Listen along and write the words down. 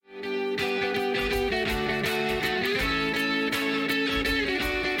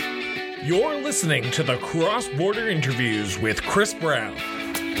You're listening to the Cross Border Interviews with Chris Brown.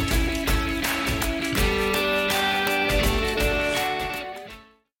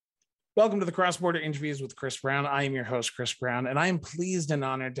 Welcome to the Cross Border Interviews with Chris Brown. I am your host, Chris Brown, and I am pleased and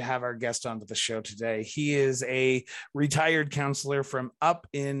honored to have our guest onto the show today. He is a retired counselor from up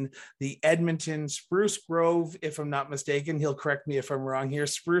in the Edmonton Spruce Grove, if I'm not mistaken. He'll correct me if I'm wrong here.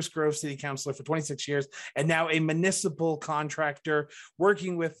 Spruce Grove City Councilor for 26 years, and now a municipal contractor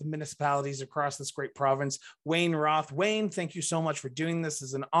working with municipalities across this great province, Wayne Roth. Wayne, thank you so much for doing this.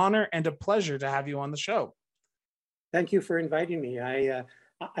 It's an honor and a pleasure to have you on the show. Thank you for inviting me.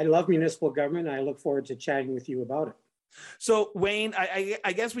 I love municipal government. And I look forward to chatting with you about it. So, Wayne,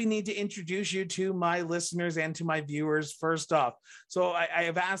 I guess we need to introduce you to my listeners and to my viewers first off. So I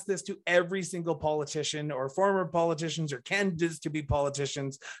have asked this to every single politician or former politicians or candidates to be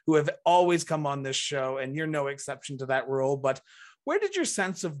politicians who have always come on this show, and you're no exception to that rule. But where did your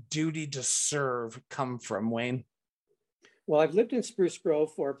sense of duty to serve come from, Wayne? Well, I've lived in Spruce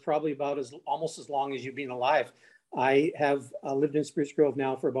Grove for probably about almost as long as you've been alive. I have lived in Spruce Grove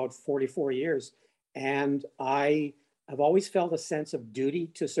now for about 44 years, and I have always felt a sense of duty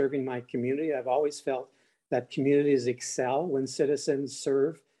to serving my community. I've always felt that communities excel when citizens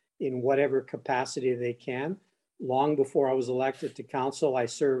serve in whatever capacity they can. Long before I was elected to council, I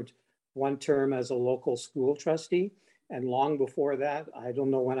served one term as a local school trustee, and long before that, I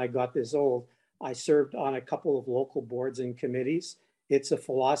don't know when I got this old, I served on a couple of local boards and committees. It's a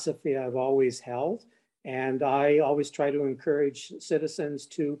philosophy I've always held. And I always try to encourage citizens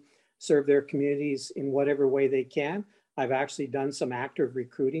to serve their communities in whatever way they can. I've actually done some active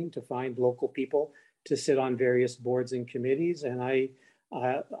recruiting to find local people to sit on various boards and committees. And I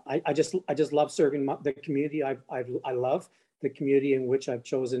just love serving the community. I love the community in which I've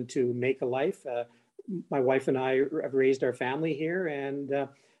chosen to make a life. My wife and I have raised our family here, and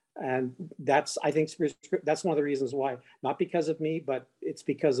that's, I think, that's one of the reasons why. Not because of me, but it's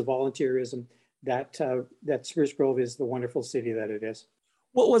because of volunteerism. That Spruce Grove is the wonderful city that it is.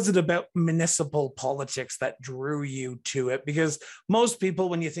 What was it about municipal politics that drew you to it? Because most people,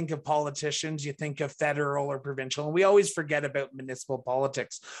 when you think of politicians, you think of federal or provincial, and we always forget about municipal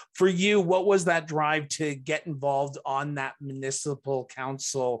politics. For you, what was that drive to get involved on that municipal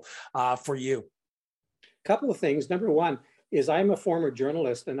council for you? A couple of things. Number one is I'm a former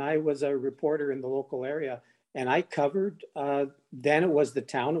journalist, and I was a reporter in the local area. And I covered, then it was the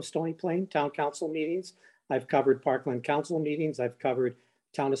town of Stony Plain, town council meetings. I've covered Parkland council meetings. I've covered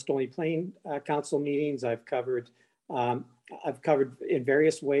town of Stony Plain council meetings. I've covered in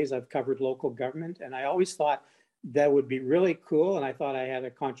various ways, I've covered local government. And I always thought that would be really cool. And I thought I had a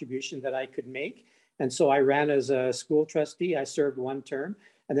contribution that I could make. And so I ran as a school trustee. I served one term.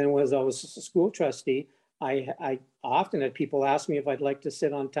 And then as I was a school trustee, I often had people ask me if I'd like to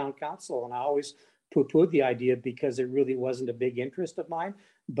sit on town council. And I always poo-pooed the idea because it really wasn't a big interest of mine.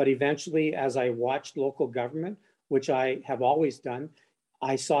 But eventually, as I watched local government, which I have always done,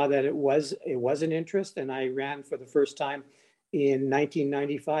 I saw that it was an interest, and I ran for the first time in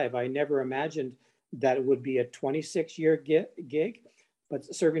 1995. I never imagined that it would be a 26-year gig,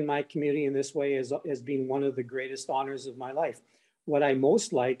 but serving my community in this way has been one of the greatest honors of my life. What I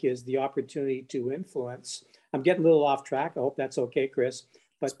most like is the opportunity to influence. I'm getting a little off track. I hope that's okay, Chris.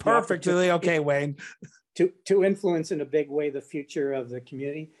 But it's perfectly okay, Wayne. To influence in a big way the future of the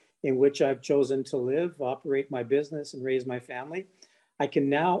community in which I've chosen to live, operate my business, and raise my family. I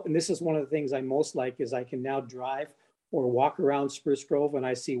can now, and this is one of the things I most like, is I can now drive or walk around Spruce Grove and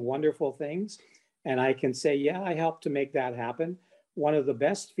I see wonderful things. And I can say, yeah, I helped to make that happen. One of the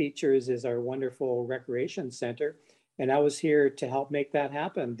best features is our wonderful recreation center. And I was here to help make that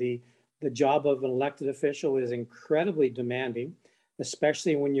happen. The job of an elected official is incredibly demanding,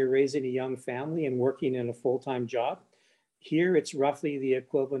 especially when you're raising a young family and working in a full-time job. Here, it's roughly the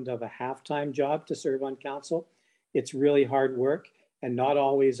equivalent of a half-time job to serve on council. It's really hard work and not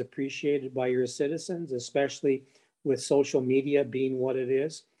always appreciated by your citizens, especially with social media being what it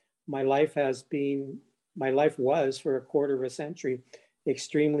is. My life was for a quarter of a century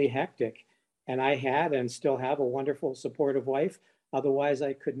extremely hectic. And I had and still have a wonderful, supportive wife. Otherwise,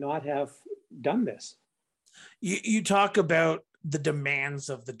 I could not have done this. You talk about the demands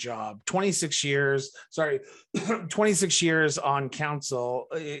of the job. 26 years on council.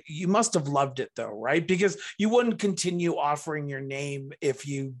 You must have loved it though, right? Because you wouldn't continue offering your name if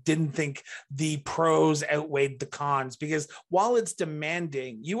you didn't think the pros outweighed the cons. Because while it's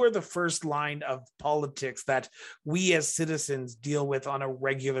demanding, you are the first line of politics that we as citizens deal with on a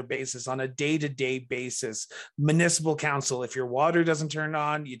regular basis, on a day-to-day basis. Municipal council, if your water doesn't turn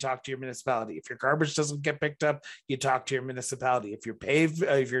on, you talk to your municipality. If your garbage doesn't get picked up, you talk to your municipality. municipality. If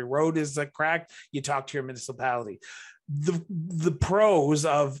if your road is cracked, you talk to your municipality. The pros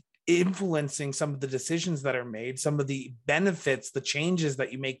of influencing some of the decisions that are made, some of the benefits, the changes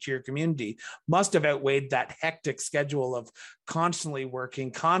that you make to your community must have outweighed that hectic schedule of constantly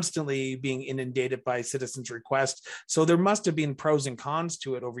working, constantly being inundated by citizens' requests. So there must have been pros and cons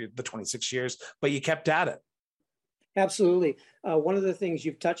to it over the 26 years, but you kept at it. Absolutely. One of the things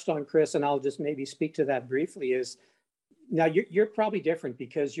you've touched on, Chris, and I'll just maybe speak to that briefly, is now you're probably different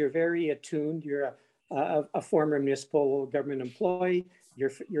because you're very attuned. You're a former municipal government employee.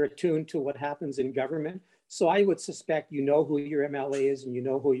 You're attuned to what happens in government. So I would suspect you know who your MLA is and you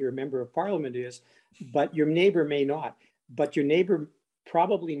know who your member of parliament is, but your neighbor may not. But your neighbor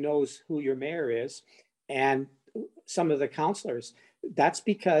probably knows who your mayor is and some of the councillors. That's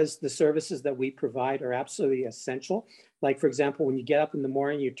because the services that we provide are absolutely essential. Like, for example, when you get up in the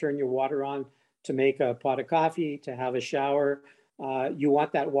morning, you turn your water on to make a pot of coffee, to have a shower. You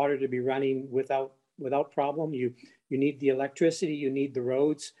want that water to be running without problem. You need the electricity, you need the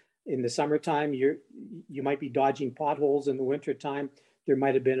roads. In the summertime, you might be dodging potholes. In the wintertime, there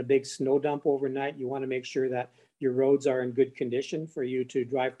might have been a big snow dump overnight. You want to make sure that your roads are in good condition for you to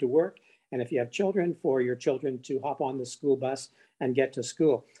drive to work. And if you have children, for your children to hop on the school bus and get to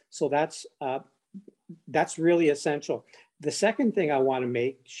school. So that's really essential. The second thing I want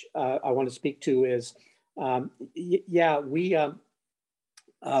to speak to is,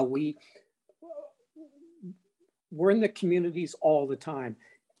 we're in the communities all the time,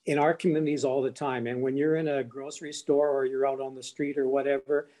 in our communities all the time. And when you're in a grocery store or you're out on the street or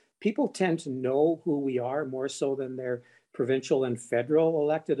whatever, people tend to know who we are more so than their provincial and federal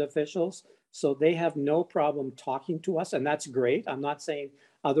elected officials. So they have no problem talking to us, and that's great. I'm not saying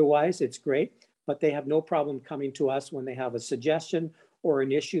otherwise, it's great, but they have no problem coming to us when they have a suggestion or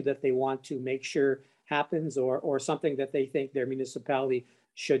an issue that they want to make sure happens, or something that they think their municipality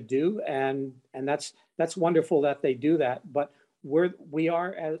should do. And that's wonderful that they do that. But we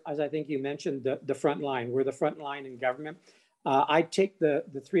are, as I think you mentioned, the front line. We're the front line in government. I take the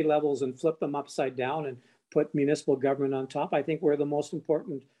three levels and flip them upside down and put municipal government on top. I think we're the most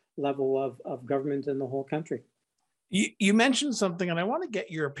important level of government in the whole country. You mentioned something, and I want to get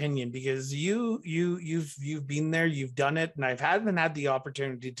your opinion because you've been there, you've done it, and I haven't had the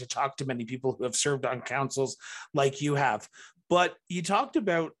opportunity to talk to many people who have served on councils like you have. But you talked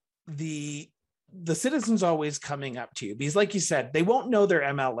about the citizens always coming up to you because, like you said, they won't know their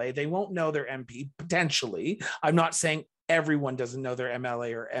MLA, they won't know their MP potentially. I'm not saying everyone doesn't know their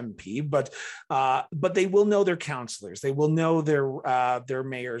MLA or MP, but they will know their councillors, they will know their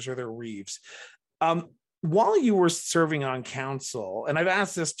mayors or their reeves. While you were serving on council, and I've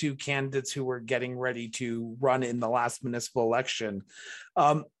asked this to candidates who were getting ready to run in the last municipal election,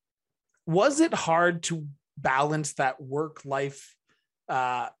 was it hard to balance that work-life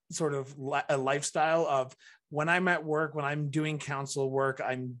sort of a lifestyle of when I'm at work, when I'm doing council work,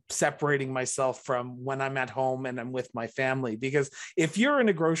 I'm separating myself from when I'm at home and I'm with my family? Because if you're in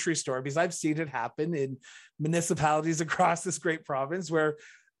a grocery store, because I've seen it happen in municipalities across this great province where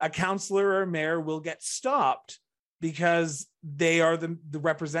a councillor or mayor will get stopped because they are the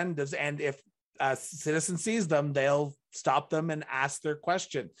representatives. And if a citizen sees them, they'll stop them and ask their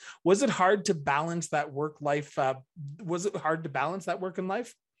question. Was it hard to balance that work life? Was it hard to balance that work and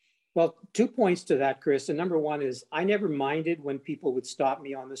life? Well, 2 points to that, Chris. And number one is I never minded when people would stop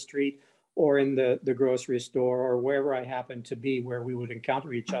me on the street or in the grocery store or wherever I happened to be where we would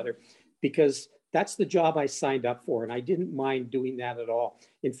encounter each other, because that's the job I signed up for. And I didn't mind doing that at all.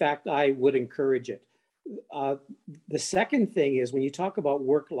 In fact, I would encourage it. The second thing is when you talk about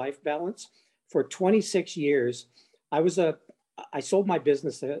work-life balance, for 26 years, I sold my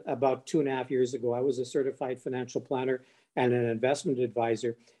business about 2.5 years ago. I was a certified financial planner and an investment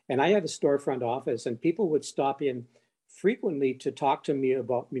advisor. And I had a storefront office, and people would stop in frequently to talk to me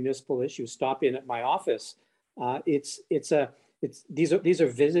about municipal issues, stop in at my office. These are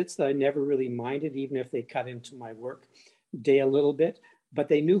visits that I never really minded, even if they cut into my work day a little bit. But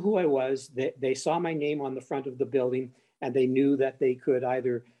they knew who I was. They saw my name on the front of the building, and they knew that they could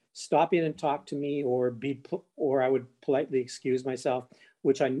either stop in and talk to me, or I would politely excuse myself,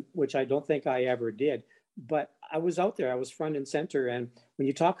 which I don't think I ever did. But I was out there. I was front and center. And when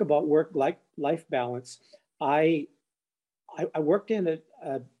you talk about work-life balance, I worked in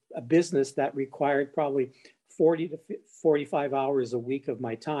a business that required probably 40 to 45 hours a week of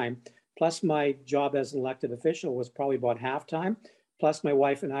my time. Plus my job as an elected official was probably about half time. Plus my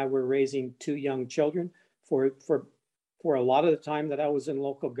wife and I were raising 2 young children for a lot of the time that I was in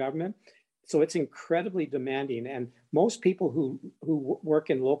local government. so it's incredibly demanding. And most people who work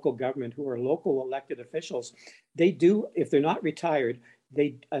in local government, who are local elected officials, they do, if they're not retired,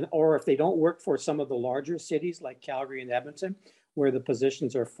 or if they don't work for some of the larger cities like Calgary and Edmonton, where the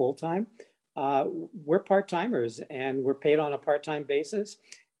positions are full-time, we're part-timers and we're paid on a part-time basis.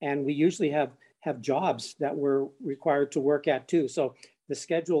 And we usually have jobs that we're required to work at too. So the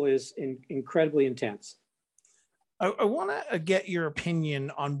schedule is incredibly intense. I want to get your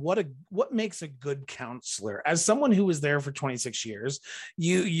opinion on what makes a good counselor. As someone who was there for 26 years,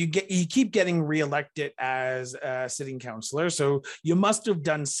 you keep getting reelected as a sitting counselor, so you must have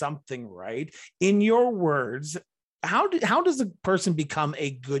done something right. In your words, how does a person become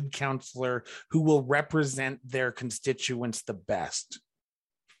a good counselor who will represent their constituents the best?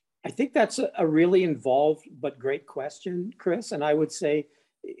 I think that's a really involved but great question, Chris. And I would say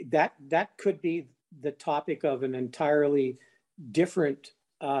that could be the topic of an entirely different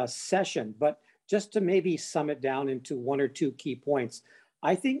session. But just to maybe sum it down into one or two key points,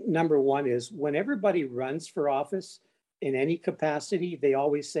 I think number one is when everybody runs for office in any capacity, they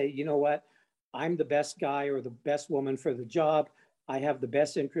always say, you know what, I'm the best guy or the best woman for the job. I have the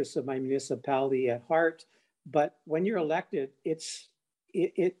best interests of my municipality at heart. But when you're elected, it's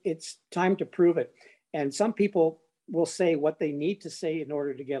time to prove it. And some people will say what they need to say in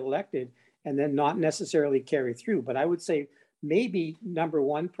order to get elected and then not necessarily carry through. But I would say maybe number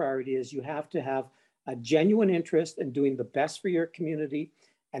one priority is you have to have a genuine interest in doing the best for your community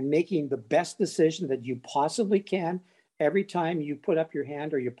and making the best decision that you possibly can every time you put up your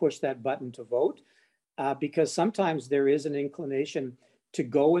hand or you push that button to vote. Because sometimes there is an inclination to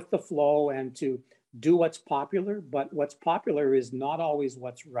go with the flow and to do what's popular, but what's popular is not always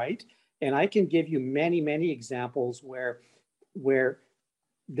what's right. And I can give you many, many examples where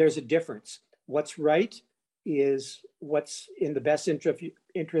there's a difference. What's right is what's in the best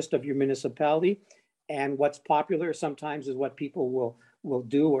interest of your municipality, and what's popular sometimes is what people will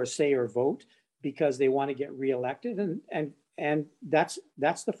do or say or vote because they want to get reelected. And that's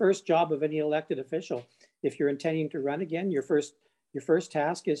the first job of any elected official. If you're intending to run again, your first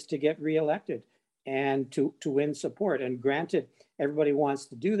task is to get reelected and to win support. And granted, everybody wants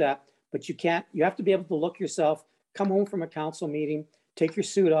to do that, but you have to be able to look yourself, come home from a council meeting, take your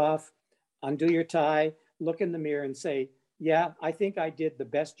suit off, undo your tie, look in the mirror and say, yeah, I think I did the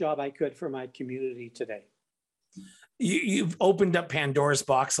best job I could for my community today. You've opened up Pandora's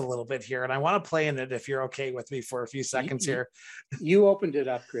box a little bit here, and I want to play in it if you're okay with me for a few seconds here. You opened it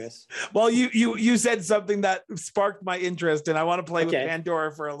up, Chris. Well, you said something that sparked my interest, and I want to play with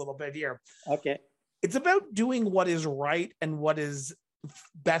Pandora for a little bit here. Okay. It's about doing what is right and what is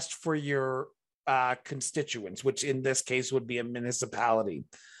best for your constituents, which in this case would be a municipality.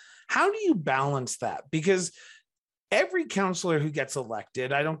 How do you balance that? Because every counselor who gets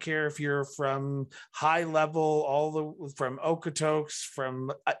elected, I don't care if you're from high level, from Okotoks,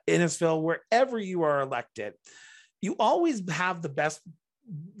 from Innisfil, wherever you are elected, you always have the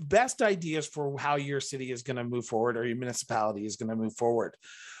best ideas for how your city is going to move forward or your municipality is going to move forward.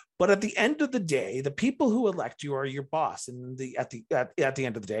 But at the end of the day, the people who elect you are your boss at the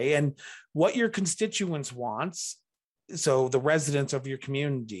end of the day, and what your constituents wants, so the residents of your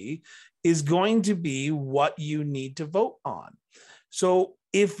community, is going to be what you need to vote on. So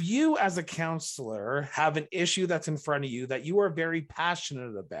if you as a counselor have an issue that's in front of you that you are very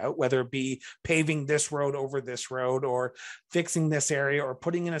passionate about, whether it be paving this road over this road or fixing this area or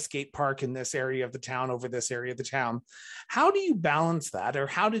putting in a skate park in this area of the town over this area of the town, how do you balance that, or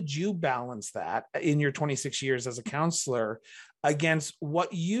how did you balance that in your 26 years as a counselor against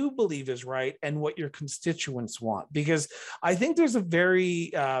what you believe is right and what your constituents want? Because I think there's a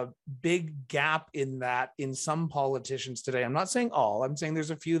very big gap in that in some politicians today. I'm not saying all, I'm saying there's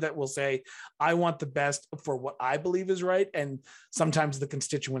a few that will say, I want the best for what I believe is right. And sometimes the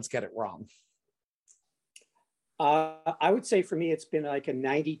constituents get it wrong. I would say for me, it's been like a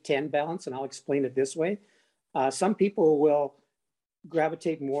 90-10 balance, and I'll explain it this way. Some people will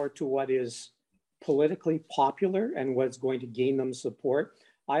gravitate more to what is politically popular and what's going to gain them support.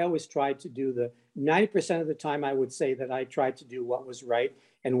 I always tried to do 90% of the time, I would say that I tried to do what was right.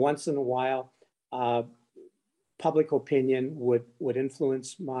 And once in a while, public opinion would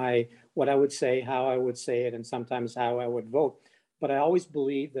influence what I would say, how I would say it, and sometimes how I would vote. But I always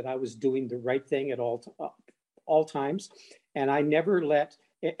believed that I was doing the right thing at all times. And I never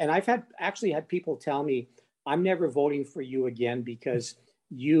and I've actually had people tell me, I'm never voting for you again because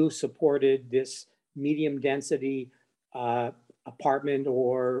you supported this medium density apartment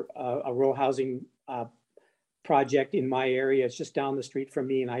or a row housing project in my area. It's just down the street from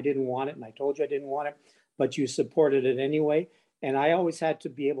me and I didn't want it. And I told you I didn't want it, but you supported it anyway. And I always had to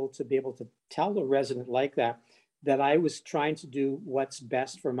be able to tell the resident like that I was trying to do what's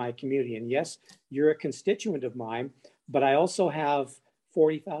best for my community. And yes, you're a constituent of mine, but I also have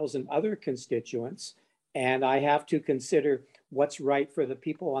 40,000 other constituents, and I have to consider what's right for the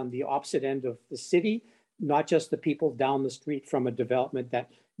people on the opposite end of the city, not just the people down the street from a development that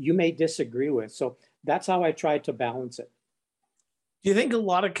you may disagree with. So that's how I tried to balance it. Do you think a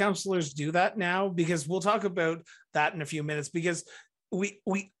lot of counselors do that now? Because we'll talk about that in a few minutes, because we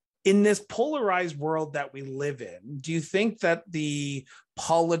in this polarized world that we live in, do you think that the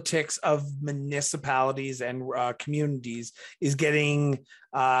politics of municipalities and communities is getting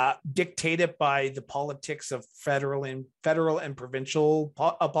dictated by the politics of federal and provincial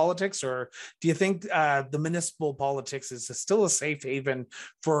politics, or do you think the municipal politics is still a safe haven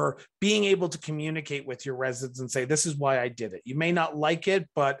for being able to communicate with your residents and say, this is why I did it? You may not like it,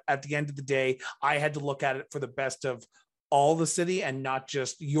 but at the end of the day, I had to look at it for the best of all the city and not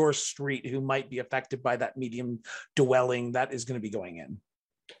just your street who might be affected by that medium dwelling that is going to be going in.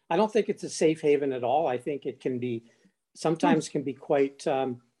 I don't think it's a safe haven at all. I think it can be sometimes can be quite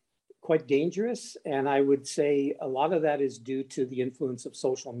dangerous. And I would say a lot of that is due to the influence of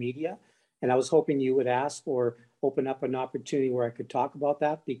social media. And I was hoping you would ask or open up an opportunity where I could talk about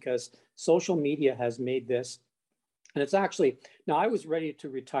that, because social media has made this. And it's actually, now I was ready to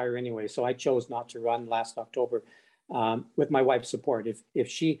retire anyway, so I chose not to run last October. With my wife's support. If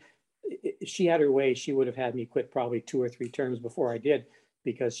she had her way, she would have had me quit probably 2 or 3 terms before I did,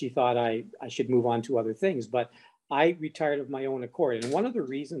 because she thought I should move on to other things. But I retired of my own accord. And one of the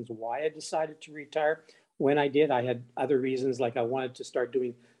reasons why I decided to retire when I did, I had other reasons, like I wanted to start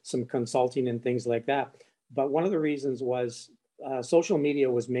doing some consulting and things like that. But one of the reasons was social media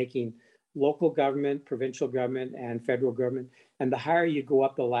was making local government, provincial government, and federal government, and the higher you go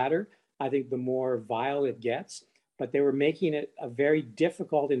up the ladder, I think the more vile it gets. But they were making it a very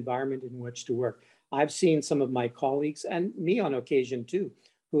difficult environment in which to work. I've seen some of my colleagues, and me on occasion too,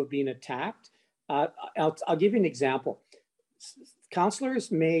 who have been attacked. I'll give you an example.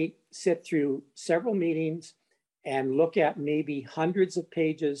 Councillors may sit through several meetings and look at maybe hundreds of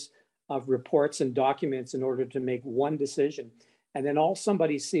pages of reports and documents in order to make one decision. And then all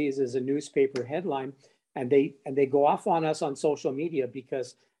somebody sees is a newspaper headline, and they go off on us on social media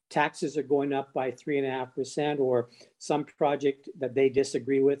because taxes are going up by 3.5%, or some project that they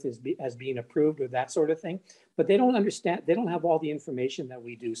disagree with as being approved, or that sort of thing. But they don't understand, they don't have all the information that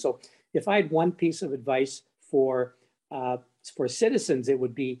we do. So if I had one piece of advice for citizens, it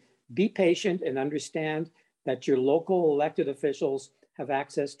would be patient and understand that your local elected officials have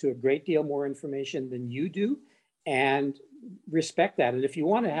access to a great deal more information than you do, and respect that. And if you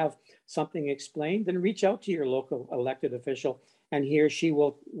want to have something explained, then reach out to your local elected official, and he or she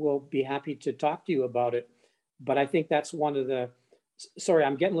will be happy to talk to you about it. But I think that's one of the, sorry,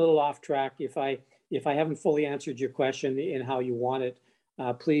 I'm getting a little off track. If I haven't fully answered your question in how you want it,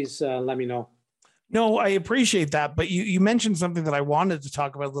 please let me know. No, I appreciate that. But you mentioned something that I wanted to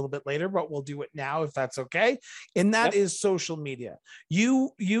talk about a little bit later, but we'll do it now if that's okay. And that is social media.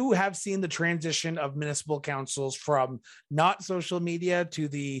 You have seen the transition of municipal councils from not social media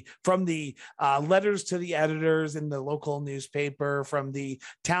to from the letters to the editors in the local newspaper, from the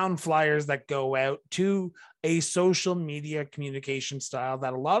town flyers that go out to a social media communication style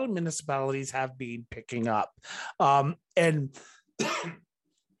that a lot of municipalities have been picking up. And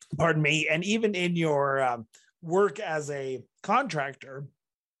pardon me, and even in your work as a contractor,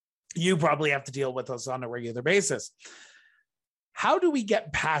 you probably have to deal with us on a regular basis. How do we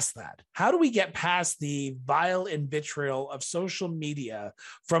get past that? How do we get past the vile and vitriol of social media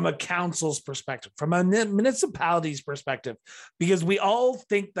from a council's perspective, from a municipality's perspective? Because we all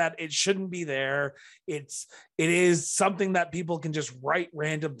think that it shouldn't be there. It is something that people can just write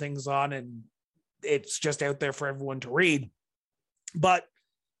random things on, and it's just out there for everyone to read. But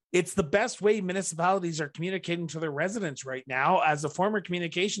it's the best way municipalities are communicating to their residents right now. As a former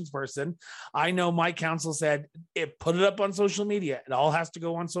communications person, I know my council said, put it up on social media. It all has to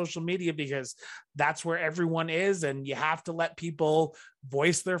go on social media because that's where everyone is. And you have to let people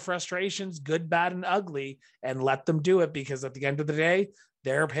voice their frustrations, good, bad, and ugly, and let them do it, because at the end of the day,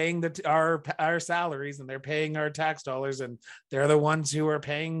 they're paying our salaries, and they're paying our tax dollars, and they're the ones who are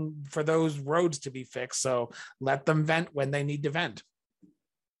paying for those roads to be fixed. So let them vent when they need to vent.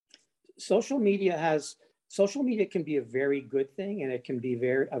 Social media can be a very good thing, and it can be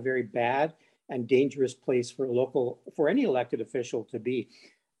a very bad and dangerous place for any elected official to be.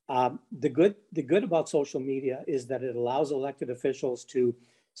 The good about social media is that it allows elected officials to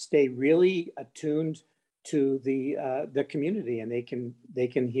stay really attuned to the community, and they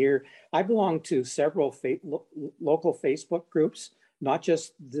can hear. I belong to several local Facebook groups, not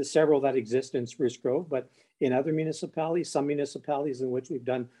just the several that exist in Spruce Grove, but in other municipalities, some municipalities in which we've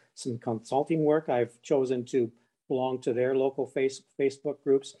done some consulting work. I've chosen to belong to their local Facebook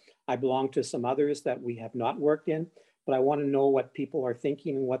groups. I belong to some others that we have not worked in, but I want to know what people are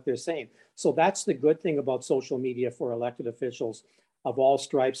thinking and what they're saying. So that's the good thing about social media for elected officials of all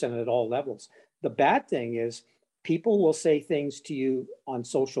stripes and at all levels. The bad thing is people will say things to you on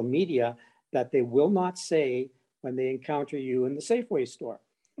social media that they will not say when they encounter you in the Safeway store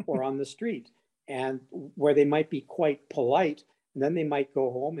or on the street, and where they might be quite polite, and then they might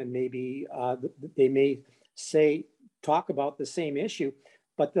go home and maybe they may talk about the same issue,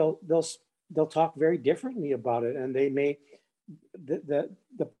 but they'll talk very differently about it, and they may the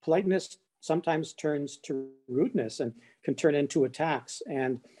politeness sometimes turns to rudeness and can turn into attacks.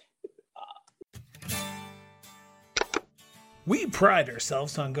 And we pride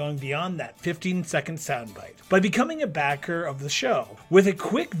ourselves on going beyond that 15-second soundbite by becoming a backer of the show. With a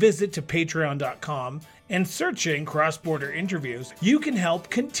quick visit to patreon.com and searching Cross-Border Interviews, you can help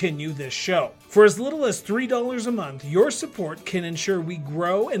continue this show. For as little as $3 a month, your support can ensure we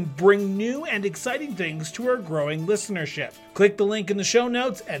grow and bring new and exciting things to our growing listenership. Click the link in the show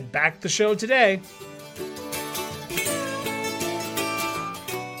notes and back the show today.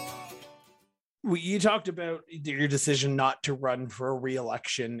 You talked about your decision not to run for a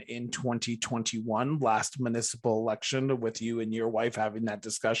re-election in 2021, last municipal election, with you and your wife having that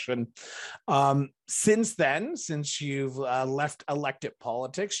discussion. Since then, since you've left elected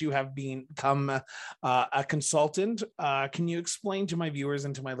politics, you have become a consultant. Can you explain to my viewers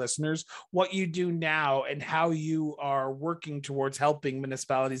and to my listeners what you do now and how you are working towards helping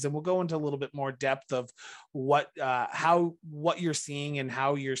municipalities? And we'll go into a little bit more depth of what you're seeing and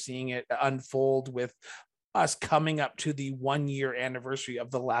how you're seeing it unfold with us coming up to the 1-year anniversary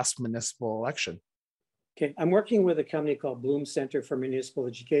of the last municipal election. Okay, I'm working with a company called Bloom Center for Municipal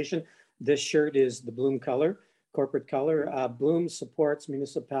Education. This shirt is the Bloom color, corporate color. Bloom supports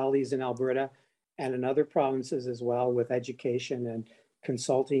municipalities in Alberta and in other provinces as well with education and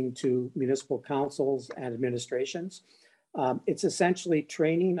consulting to municipal councils and administrations. It's essentially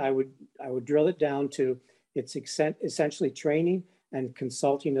training. I would drill it down to it's essentially training and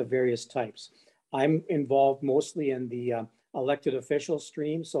consulting of various types. I'm involved mostly in the elected official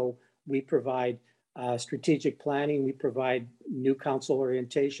stream. So we provide strategic planning, we provide new council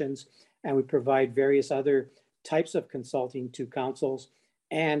orientations, and we provide various other types of consulting to councils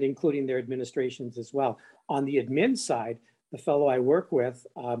and including their administrations as well. On the admin side, the fellow I work with,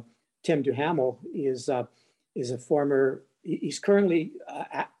 Tim Duhamel, is a former, he's currently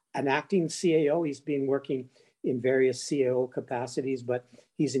an acting CAO. He's been working in various CAO capacities, but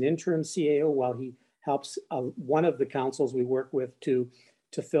he's an interim CAO while he helps one of the councils we work with to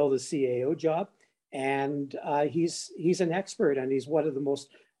fill the CAO job. And he's an expert, and he's one of the most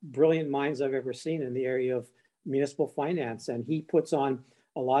brilliant minds I've ever seen in the area of municipal finance. And he puts on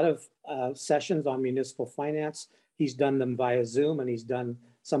a lot of sessions on municipal finance. He's done them via Zoom, and he's done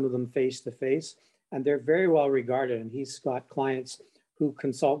some of them face-to-face, and they're very well regarded. And he's got clients who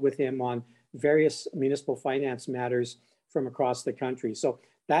consult with him on various municipal finance matters from across the country. So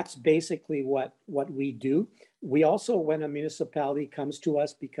that's basically what we do. We also, when a municipality comes to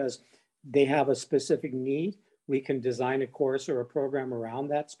us because they have a specific need, we can design a course or a program around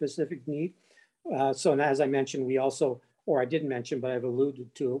that specific need. So as I mentioned, we also, or I didn't mention, but I've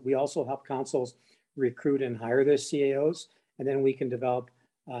alluded to it, we also help councils recruit and hire their CAOs, and then we can develop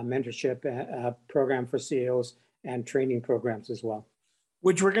a mentorship program for CAOs and training programs as well.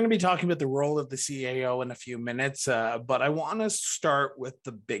 Which we're going to be talking about the role of the CAO in a few minutes, but I want to start with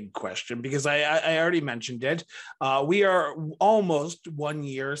the big question because I already mentioned it. We are almost 1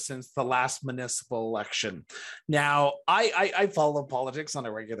 year since the last municipal election. Now, I follow politics on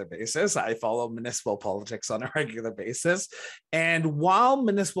a regular basis. I follow municipal politics on a regular basis. And while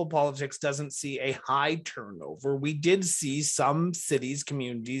municipal politics doesn't see a high turnover, we did see some cities,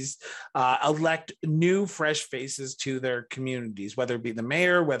 communities elect new, fresh faces to their communities, whether it be the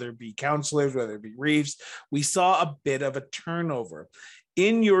mayor, whether it be councillors, whether it be reefs. We saw a bit of a turnover.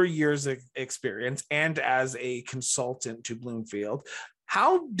 In your years of experience and as a consultant to Bloomfield,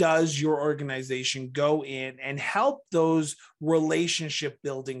 how does your organization go in and help those relationship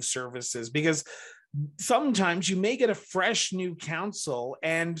building services? Because sometimes you may get a fresh new council,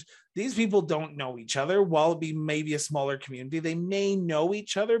 and these people don't know each other. While it be maybe a smaller community, they may know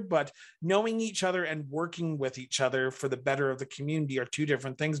each other, but knowing each other and working with each other for the better of the community are two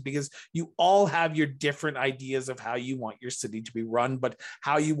different things, because you all have your different ideas of how you want your city to be run, but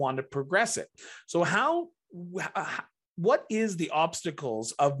how you want to progress it. So what is the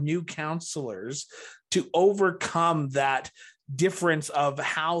obstacles of new councillors to overcome that difference of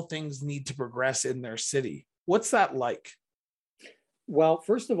how things need to progress in their city? What's that like? Well,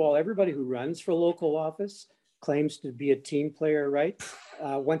 first of all, everybody who runs for local office claims to be a team player, right?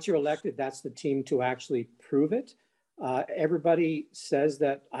 Once you're elected, that's the team to actually prove it. Everybody says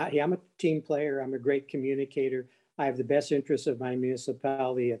that I'm a team player, I'm a great communicator, I have the best interests of my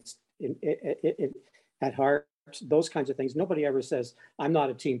municipality at heart, those kinds of things. Nobody ever says, I'm not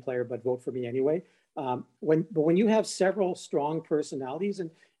a team player, but vote for me anyway. But when you have several strong personalities,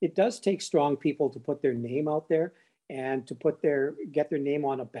 and it does take strong people to put their name out there and to get their name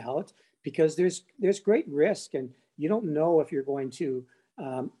on a ballot, because there's great risk, and you don't know if you're going to,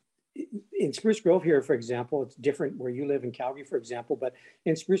 in Spruce Grove here, for example, it's different where you live in Calgary, for example, but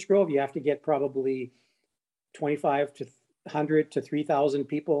in Spruce Grove, you have to get probably 25 to 100 to 3,000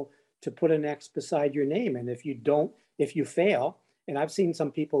 people to put an X beside your name. And if you fail, and I've seen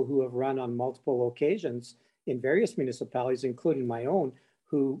some people who have run on multiple occasions in various municipalities, including my own,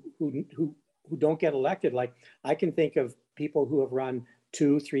 who don't get elected. Like, I can think of people who have run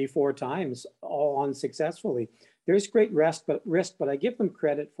 2, 3, 4 times, all unsuccessfully. There's great risk, but I give them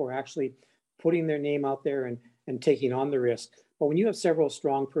credit for actually putting their name out there and taking on the risk. But when you have several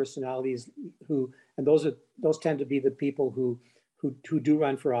strong personalities and those tend to be the people who do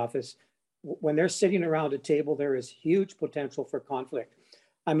run for office, when they're sitting around a table, there is huge potential for conflict.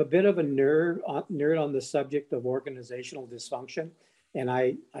 I'm a bit of a nerd on the subject of organizational dysfunction, and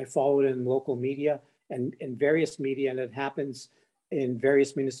I follow it in local media and in various media, and it happens in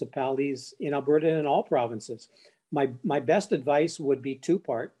various municipalities in Alberta and in all provinces. My best advice would be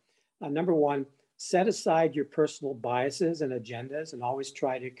two-part. Number one, set aside your personal biases and agendas and always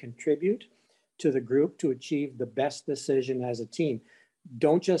try to contribute to the group to achieve the best decision as a team.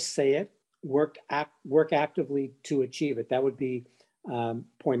 Don't just say it, work actively to achieve it. That would be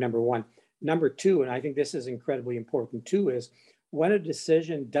point number one. Number two, and I think this is incredibly important too, is when a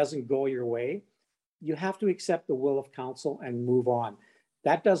decision doesn't go your way, you have to accept the will of council and move on.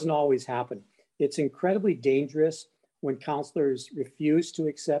 That doesn't always happen. It's incredibly dangerous when councillors refuse to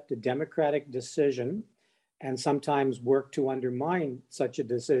accept a democratic decision and sometimes work to undermine such a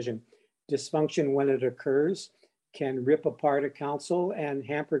decision. Dysfunction, when it occurs, can rip apart a council and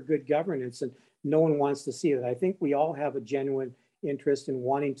hamper good governance, and no one wants to see it. I think we all have a genuine interest in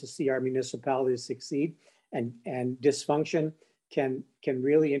wanting to see our municipalities succeed, and dysfunction can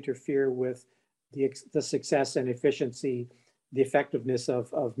really interfere with the success and efficiency, the effectiveness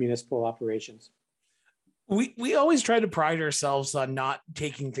of municipal operations. We always try to pride ourselves on not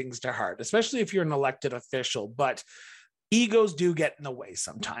taking things to heart, especially if you're an elected official, but egos do get in the way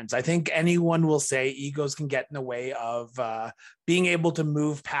sometimes. I think anyone will say egos can get in the way of being able to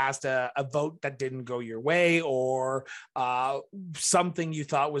move past a vote that didn't go your way, or something you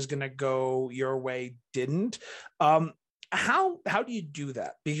thought was going to go your way didn't. How do you do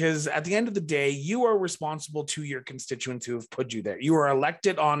that? Because at the end of the day, you are responsible to your constituents who have put you there. You are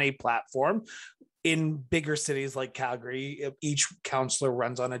elected on a platform. In bigger cities like Calgary, each councillor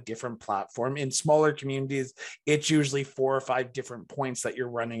runs on a different platform. In smaller communities, it's usually 4 or 5 different points that you're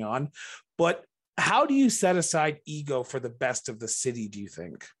running on. But how do you set aside ego for the best of the city, do you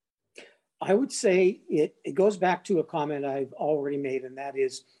think? I would say it goes back to a comment I've already made, and that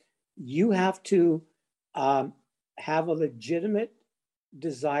is you have to have a legitimate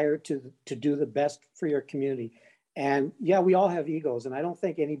desire to do the best for your community. And yeah, we all have egos, and I don't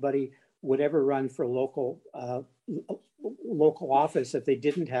think anybody would ever run for local office if they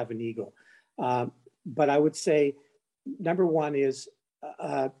didn't have an ego. But I would say, number one is,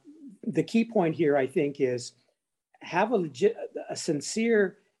 the key point here, I think, is have a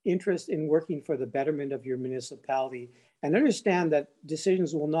sincere interest in working for the betterment of your municipality, and understand that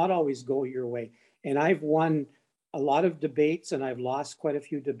decisions will not always go your way. And I've won a lot of debates, and I've lost quite a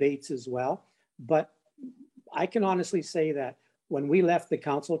few debates as well. But I can honestly say that when we left the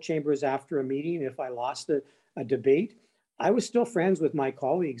council chambers after a meeting, if I lost a debate, I was still friends with my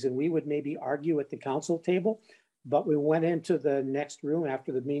colleagues, and we would maybe argue at the council table, but we went into the next room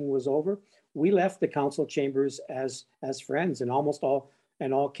after the meeting was over. We left the council chambers as friends in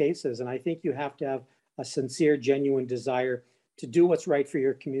all cases. And I think you have to have a sincere, genuine desire to do what's right for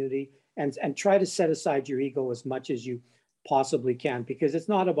your community, and try to set aside your ego as much as you possibly can, because it's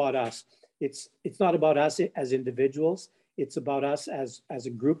not about us. it's not about us as individuals. It's about us as a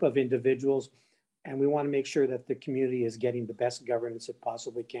group of individuals. And we want to make sure that the community is getting the best governance it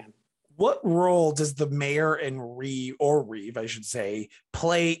possibly can. What role does the mayor and Reeve, I should say,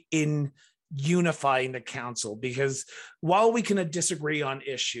 play in unifying the council? Because while we can disagree on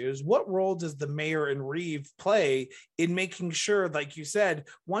issues, what role does the mayor and Reeve play in making sure, like you said,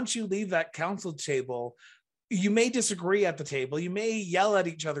 once you leave that council table, you may disagree at the table, you may yell at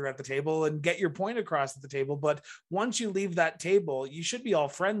each other at the table and get your point across at the table, but once you leave that table, you should be all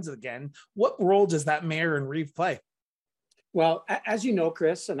friends again. What role does that mayor and Reeve play? Well, as you know,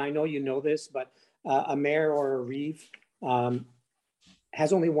 Chris, and I know you know this, but a mayor or a Reeve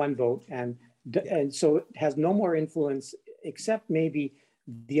has only one vote, and so it has no more influence, except maybe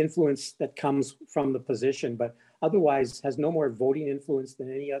the influence that comes from the position, but otherwise has no more voting influence than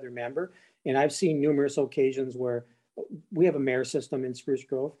any other member. And I've seen numerous occasions where we have a mayor system in Spruce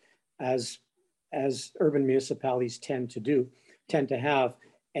Grove, as urban municipalities tend to have.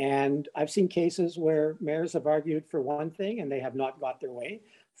 And I've seen cases where mayors have argued for one thing and they have not got their way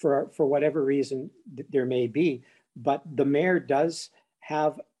for whatever reason there may be. But the mayor does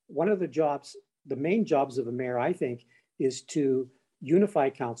have one of the jobs, the main jobs of a mayor, I think, is to unify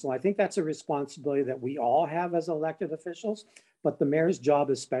council. I think that's a responsibility that we all have as elected officials, but the mayor's job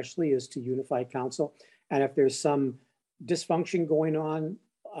especially is to unify council. And if there's some dysfunction going on,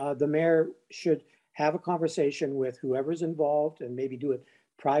 the mayor should have a conversation with whoever's involved and maybe do it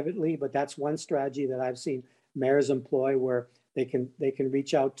privately. But that's one strategy that I've seen mayors employ, where they can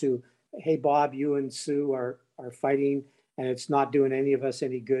reach out to, hey, Bob, you and Sue are fighting and it's not doing any of us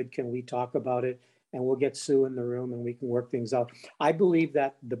any good. Can we talk about it? And we'll get Sue in the room and we can work things out. I believe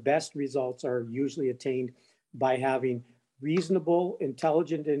that the best results are usually attained by having reasonable,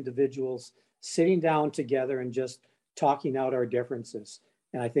 intelligent individuals sitting down together and just talking out our differences.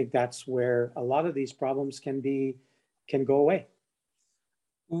 And I think that's where a lot of these problems can go away.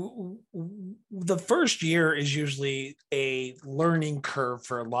 The first year is usually a learning curve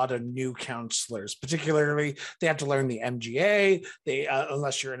for a lot of new counselors. Particularly, they have to learn the MGA.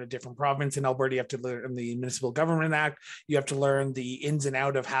 Unless you're in a different province in Alberta, you have to learn the Municipal Government Act. You have to learn the ins and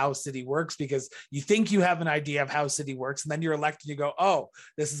out of how city works, because you think you have an idea of how city works, and then you're elected. You go, oh,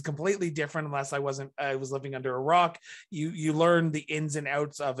 this is completely different. Unless I was living under a rock. You learn the ins and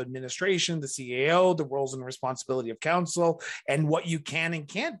outs of administration, the CAO, the roles and responsibility of council, and what you can and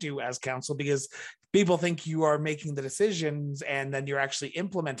can't do as council, because people think you are making the decisions and then you're actually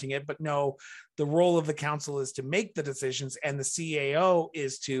implementing it. But no, the role of the council is to make the decisions, and the CAO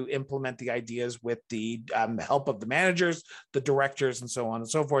is to implement the ideas with the help of the managers, the directors, and so on and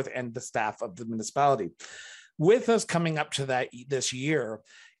so forth, and the staff of the municipality. With us coming up to that this year,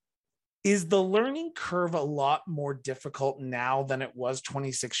 is the learning curve a lot more difficult now than it was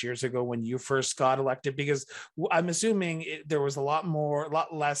 26 years ago when you first got elected? Because I'm assuming there was a lot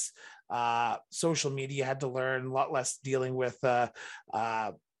less social media had to learn, a lot less dealing with the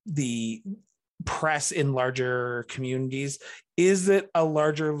press in larger communities. Is it a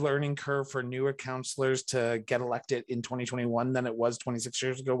larger learning curve for newer councillors to get elected in 2021 than it was 26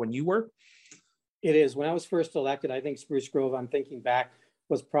 years ago when you were? It is. When I was first elected, I think Spruce Grove, I'm thinking back,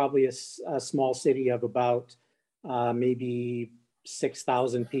 was probably a small city of about maybe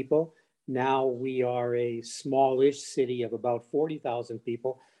 6,000 people. Now we are a smallish city of about 40,000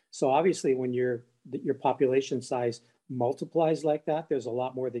 people. So obviously when your population size multiplies like that, there's a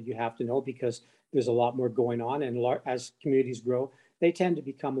lot more that you have to know, because there's a lot more going on. And as communities grow, they tend to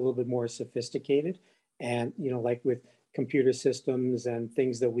become a little bit more sophisticated. And, like with computer systems and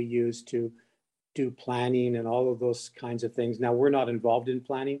things that we use to do planning and all of those kinds of things. Now, we're not involved in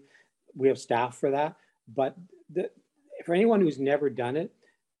planning. We have staff for that. But for anyone who's never done it,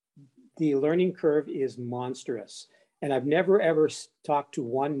 the learning curve is monstrous. And I've never, ever talked to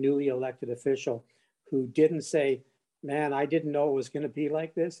one newly elected official who didn't say, man, I didn't know it was going to be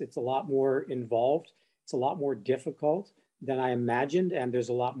like this. It's a lot more involved. It's a lot more difficult than I imagined. And there's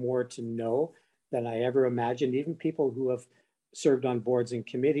a lot more to know than I ever imagined. Even people who have served on boards and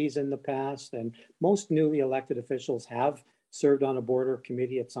committees in the past, and most newly elected officials have served on a board or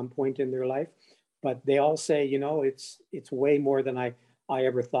committee at some point in their life, but they all say, it's way more than I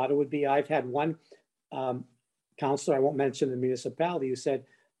ever thought it would be. I've had one counselor, I won't mention the municipality, who said,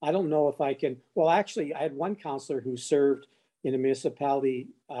 I don't know if I can. Well, actually, I had one counselor who served in a municipality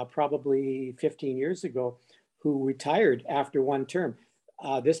probably 15 years ago, who retired after one term.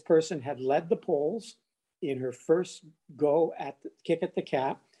 This person had led the polls in her first go at the kick at the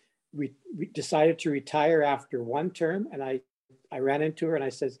cap. We decided to retire after one term, and I ran into her and I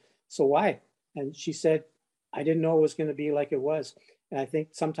said, so why? And she said, I didn't know it was going to be like it was. And I think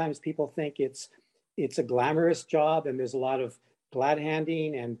sometimes people think it's a glamorous job and there's a lot of glad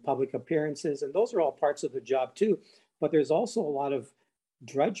handing and public appearances, and those are all parts of the job too. But there's also a lot of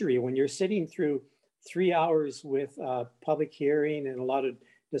drudgery when you're sitting through 3 hours with a public hearing and a lot of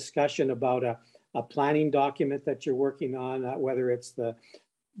discussion about a planning document that you're working on, whether it's the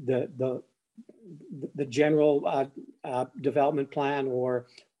general development plan or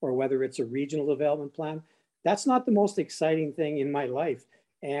whether it's a regional development plan. That's not the most exciting thing in my life.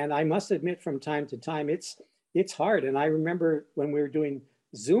 And I must admit, from time to time, it's hard. And I remember when we were doing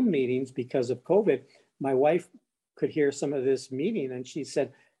Zoom meetings because of COVID, my wife could hear some of this meeting, and she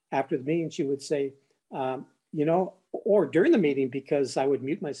said after the meeting, she would say, or during the meeting, because I would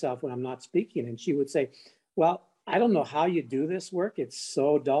mute myself when I'm not speaking, and she would say, well, I don't know how you do this work. It's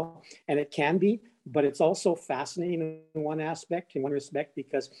so dull. And it can be, but it's also fascinating in one respect,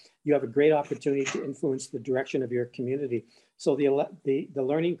 because you have a great opportunity to influence the direction of your community. So the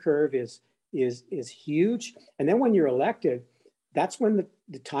learning curve is huge. And then when you're elected, that's when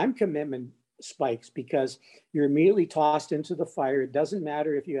the time commitment spikes, because you're immediately tossed into the fire. It doesn't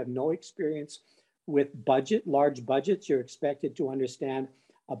matter if you have no experience with large budgets. You're expected to understand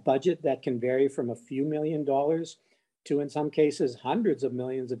a budget that can vary from a few $1 million to, in some cases, hundreds of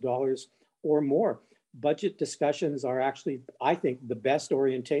millions of dollars or more. Budget discussions are actually, I think, the best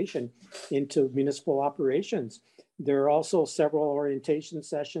orientation into municipal operations. There are also several orientation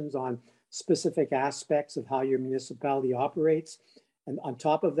sessions on specific aspects of how your municipality operates. And on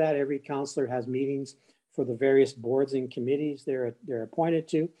top of that, every councillor has meetings for the various boards and committees they're appointed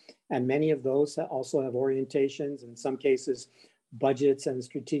to. And many of those also have orientations, in some cases, budgets and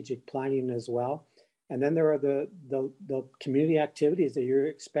strategic planning as well. And then there are the community activities that you're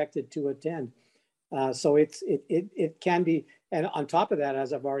expected to attend. So it can be, and on top of that,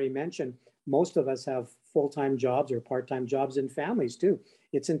 as I've already mentioned, most of us have full-time jobs or part-time jobs and families too.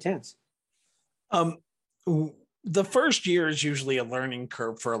 It's intense. The first year is usually a learning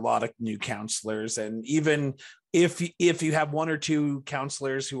curve for a lot of new councillors. And even if you have one or two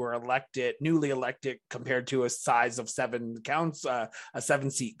councillors who are newly elected compared to a size of a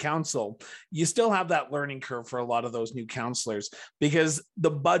 7-seat council, you still have that learning curve for a lot of those new councillors, because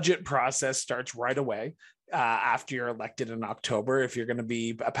the budget process starts right away. After you're elected in October, if you're going to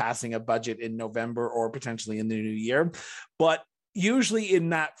be passing a budget in November or potentially in the new year. But usually in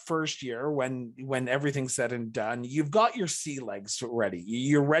that first year, when everything's said and done, you've got your sea legs ready.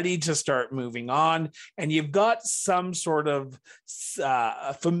 You're ready to start moving on, and you've got some sort of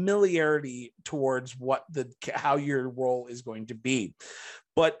familiarity towards how your role is going to be.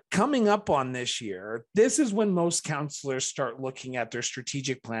 But coming up on this year, this is when most councillors start looking at their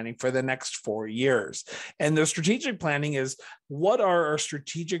strategic planning for the next 4 years. And the strategic planning is, what are our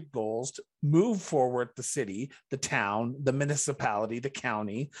strategic goals to move forward the city, the town, the municipality, the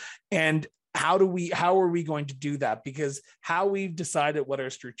county, and how are we going to do that? Because how we've decided what our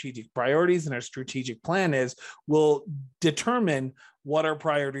strategic priorities and our strategic plan is will determine what our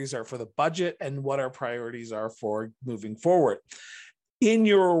priorities are for the budget and what our priorities are for moving forward. In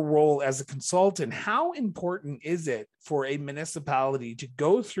your role as a consultant, how important is it for a municipality to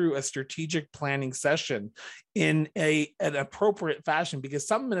go through a strategic planning session in an appropriate fashion? Because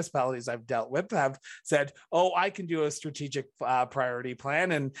some municipalities I've dealt with have said, oh, I can do a strategic priority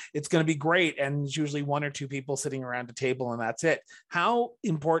plan and it's going to be great. And it's usually one or two people sitting around a table and that's it. How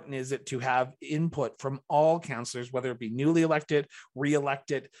important is it to have input from all councillors, whether it be newly elected,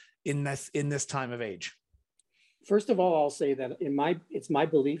 re-elected, in this time of age? First of all, I'll say that it's my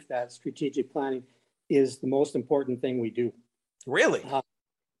belief that strategic planning is the most important thing we do. Really?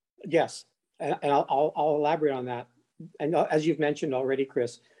 Yes, and I'll elaborate on that. And as you've mentioned already,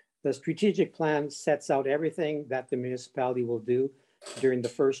 Chris, the strategic plan sets out everything that the municipality will do during the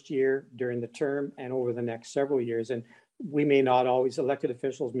first year, during the term, and over the next several years. And we may not always, elected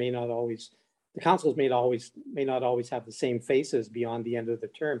officials may not always, the councils may not always have the same faces beyond the end of the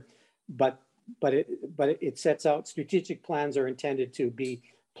term, but it sets out, strategic plans are intended to be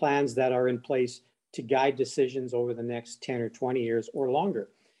plans that are in place to guide decisions over the next 10 or 20 years or longer.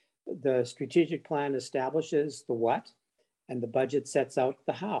 The strategic plan establishes the what, and the budget sets out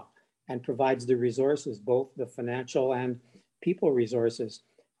the how and provides the resources, both the financial and people resources.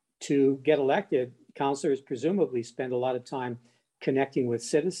 To get elected, councillors presumably spend a lot of time connecting with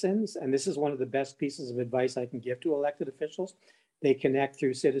citizens, and this is one of the best pieces of advice I can give to elected officials. They connect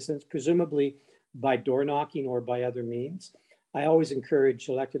through citizens, presumably by door knocking or by other means. I always encourage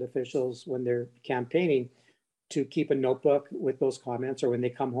elected officials when they're campaigning to keep a notebook with those comments, or when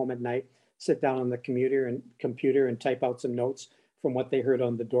they come home at night, sit down on the computer and type out some notes from what they heard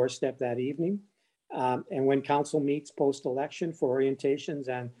on the doorstep that evening. And when council meets post-election for orientations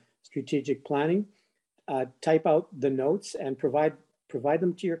and strategic planning, type out the notes and provide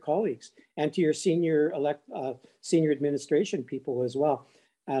them to your colleagues and to your senior administration people as well.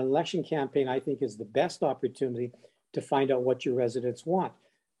 An election campaign, I think, is the best opportunity to find out what your residents want.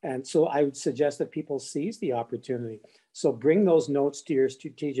 And so I would suggest that people seize the opportunity. So bring those notes to your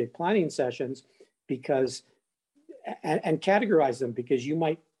strategic planning sessions and categorize them, because you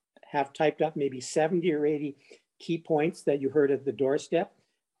might have typed up maybe 70 or 80 key points that you heard at the doorstep,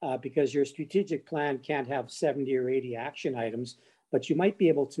 because your strategic plan can't have 70 or 80 action items, but you might be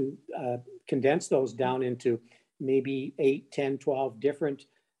able to condense those down into maybe 8, 10, 12 different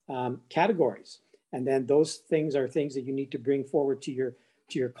categories. And then those things are things that you need to bring forward to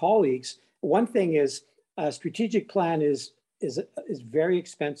your colleagues. One thing is a strategic plan is very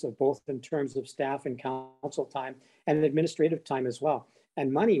expensive, both in terms of staff and council time and administrative time as well,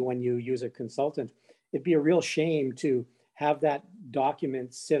 and money when you use a consultant. It'd be a real shame to have that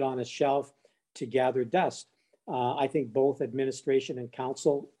document sit on a shelf to gather dust. I think both administration and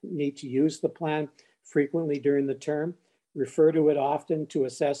council need to use the plan frequently during the term, refer to it often to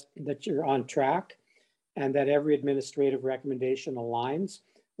assess that you're on track, and that every administrative recommendation aligns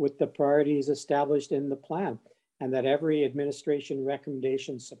with the priorities established in the plan, and that every administration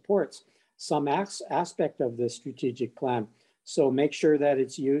recommendation supports some aspect of the strategic plan. So make sure that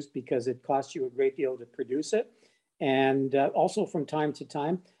it's used, because it costs you a great deal to produce it. And also from time to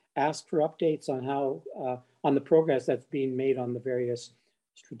time, ask for updates on how, on the progress that's being made on the various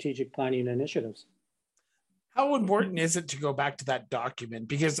strategic planning initiatives. How important is it to go back to that document?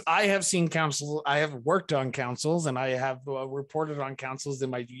 Because I have seen council, I have worked on councils, and I have reported on councils in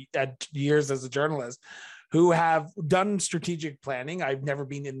my years as a journalist who have done strategic planning. I've never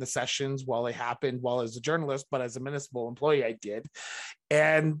been in the sessions while they happened while as a journalist, but as a municipal employee, I did.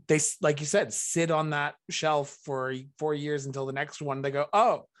 And they, like you said, sit on that shelf for 4 years until the next one. They go,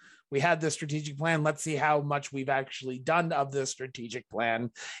 oh, we had this strategic plan. Let's see how much we've actually done of this strategic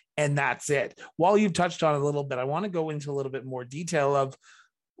plan. And that's it. While you've touched on it a little bit, I want to go into a little bit more detail of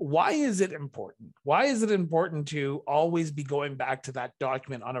why is it important? Why is it important to always be going back to that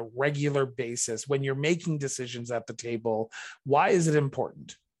document on a regular basis when you're making decisions at the table? Why is it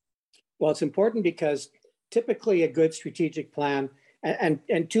important? Well, it's important because typically a good strategic plan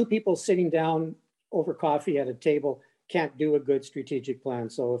and two people sitting down over coffee at a table can't do a good strategic plan.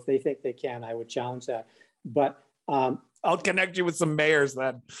 So if they think they can, I would challenge that. But I'll connect you with some mayors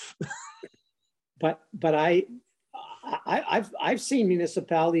then. but I've seen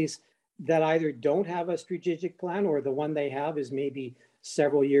municipalities that either don't have a strategic plan, or the one they have is maybe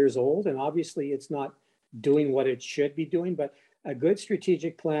several years old, and obviously it's not doing what it should be doing. But a good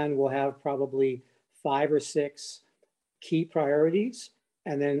strategic plan will have probably 5 or 6 key priorities,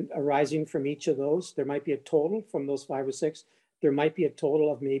 and then arising from each of those, there might be a total from those 5 or 6. There might be a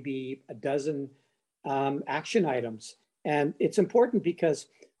total of maybe a dozen action items. And it's important because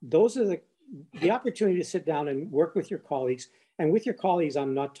those are the opportunity to sit down and work with your colleagues. And with your colleagues,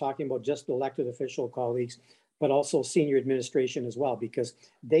 I'm not talking about just elected official colleagues, but also senior administration as well, because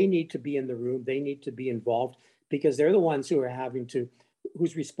they need to be in the room. They need to be involved, because they're the ones who are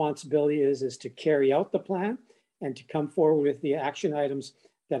whose responsibility is to carry out the plan and to come forward with the action items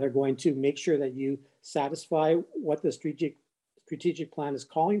that are going to make sure that you satisfy what the strategic plan is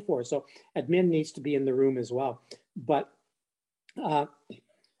calling for. So admin needs to be in the room as well. But not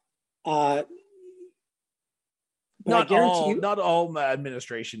all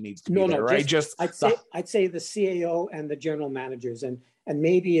administration needs to be there, right? I'd say the CAO and the general managers, and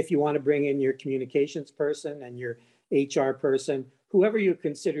maybe if you want to bring in your communications person and your HR person, whoever you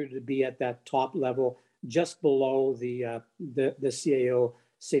consider to be at that top level, just below the CAO,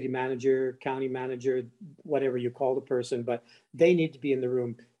 city manager, county manager, whatever you call the person, but they need to be in the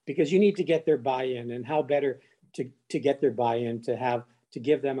room, because you need to get their buy-in. And how better to get their buy-in to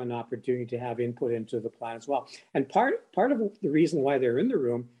give them an opportunity to have input into the plan as well. And part of the reason why they're in the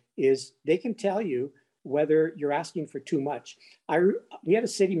room is they can tell you whether you're asking for too much. We had a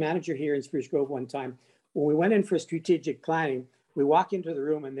city manager here in Spruce Grove one time. When we went in for strategic planning, we walk into the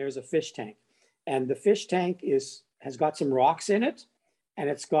room and there's a fish tank. And the fish tank has got some rocks in it, and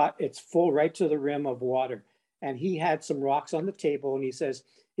it's full right to the rim of water. And he had some rocks on the table, and he says,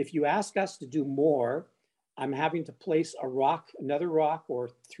 if you ask us to do more, I'm having to place another rock,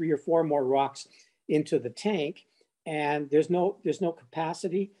 or 3 or 4 more rocks into the tank. And there's no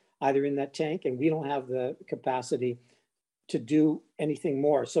capacity either in that tank, and we don't have the capacity to do anything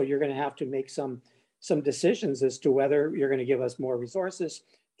more. So you're going to have to make some decisions as to whether you're going to give us more resources,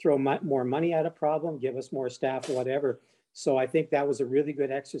 throw more money at a problem, give us more staff, whatever. So I think that was a really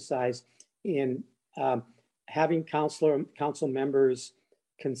good exercise in having council members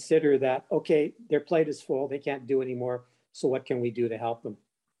consider that, okay, their plate is full, they can't do anymore, so what can we do to help them?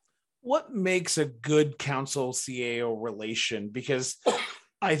 What makes a good council CAO relation? Because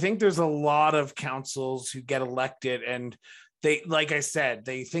I think there's a lot of councils who get elected and they, like I said,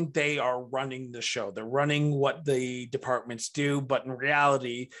 they think they are running the show. They're running what the departments do, but in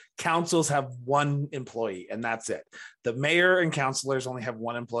reality, councils have one employee and that's it. The mayor and councilors only have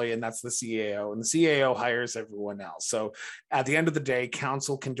one employee and that's the CAO, and the CAO hires everyone else. So at the end of the day,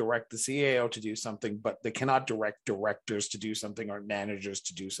 council can direct the CAO to do something, but they cannot direct directors to do something or managers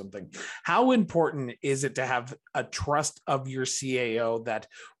to do something. How important is it to have a trust of your CAO that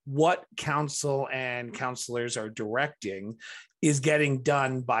what council and councilors are directing is getting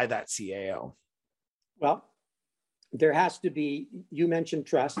done by that CAO? Well, there has to be, you mentioned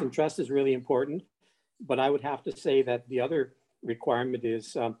trust, and trust is really important, but I would have to say that the other requirement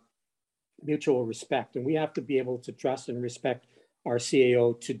is mutual respect. And we have to be able to trust and respect our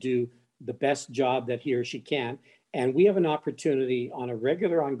CAO to do the best job that he or she can. And we have an opportunity on a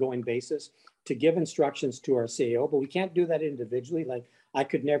regular ongoing basis to give instructions to our CAO, but we can't do that individually. Like, I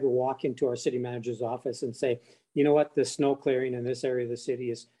could never walk into our city manager's office and say, you know what, the snow clearing in this area of the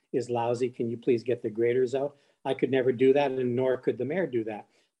city is lousy. Can you please get the graders out? I could never do that, and nor could the mayor do that.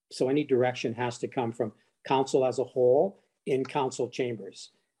 So any direction has to come from council as a whole in council chambers.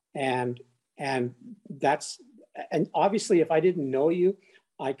 And obviously, if I didn't know you,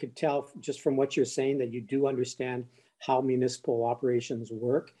 I could tell just from what you're saying that you do understand how municipal operations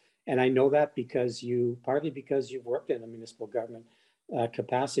work. And I know that partly because you've worked in a municipal government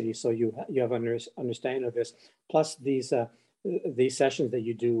capacity, so you have understanding of this. Plus, these sessions that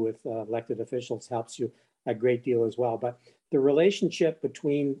you do with elected officials helps you a great deal as well. But the relationship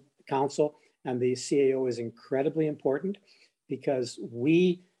between council and the CAO is incredibly important because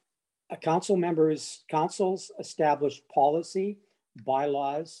councils establish policy,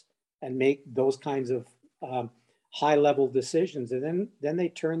 bylaws, and make those kinds of high-level decisions, and then they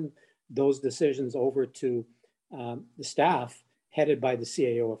turn those decisions over to the staff, headed by the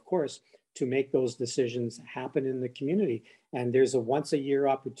CAO, of course, to make those decisions happen in the community. And there's a once-a-year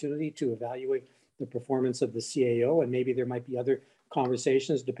opportunity to evaluate the performance of the CAO, and maybe there might be other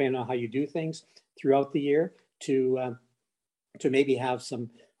conversations, depending on how you do things throughout the year, to maybe have some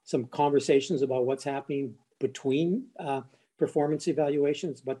conversations about what's happening between performance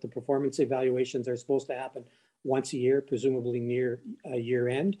evaluations. But the performance evaluations are supposed to happen once a year, presumably near year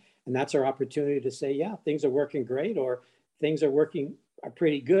end, and that's our opportunity to say, yeah, things are working great, or things are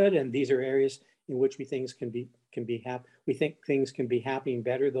pretty good, and these are areas in which we think things can be happening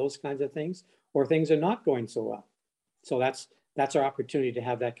better, those kinds of things, or things are not going so well. So that's our opportunity to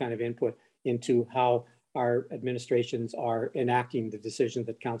have that kind of input into how our administrations are enacting the decisions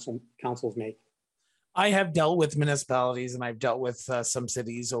that councils make. I have dealt with municipalities and I've dealt with some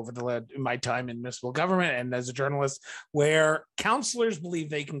cities over my time in municipal government and as a journalist, where councillors believe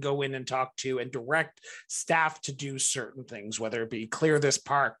they can go in and talk to and direct staff to do certain things, whether it be clear this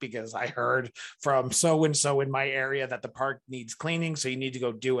park because I heard from so-and-so in my area that the park needs cleaning, so you need to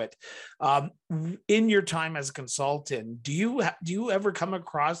go do it. In your time as a consultant, do you ever come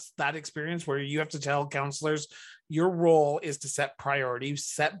across that experience where you have to tell councillors, your role is to set priorities,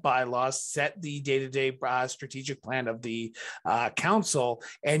 set bylaws, set the day-to-day strategic plan of the council,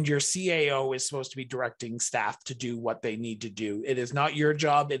 and your CAO is supposed to be directing staff to do what they need to do? It is not your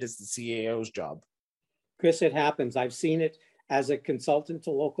job, it is the CAO's job. Chris, it happens. I've seen it as a consultant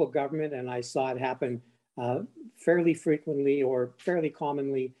to local government, and I saw it happen fairly frequently or fairly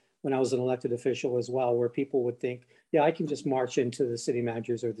commonly when I was an elected official as well, where people would think, yeah, I can just march into the city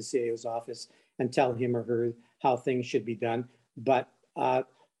manager's or the CAO's office and tell him or her how things should be done. But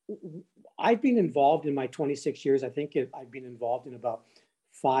I've been involved in my 26 years. I've been involved in about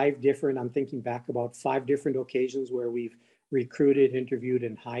I'm thinking back about 5 different occasions where we've recruited, interviewed,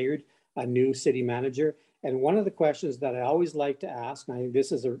 and hired a new city manager. And one of the questions that I always like to ask, and I think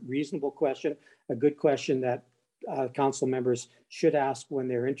this is a reasonable question, a good question that council members should ask when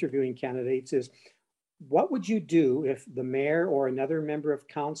they're interviewing candidates, is what would you do if the mayor or another member of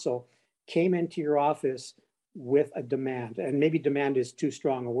council came into your office with a demand? And maybe demand is too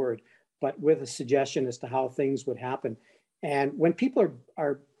strong a word, but with a suggestion as to how things would happen. And when people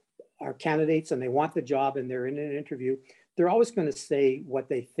are candidates and they want the job and they're in an interview, they're always going to say what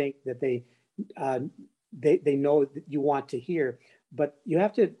they think that they know that you want to hear. But you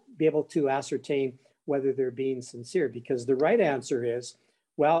have to be able to ascertain whether they're being sincere, because the right answer is,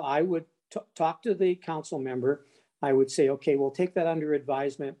 well, I would talk to the council member. I would say, okay, we'll take that under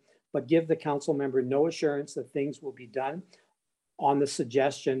advisement, but give the council member no assurance that things will be done on the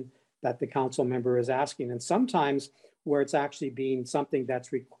suggestion that the council member is asking. And sometimes where it's actually being something that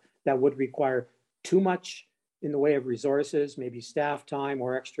would require too much in the way of resources, maybe staff time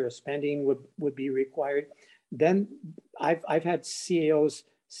or extra spending would be required. Then I've had CAOs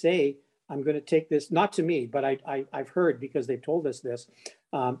say, I'm going to take this, not to me, but I've heard, because they've told us this,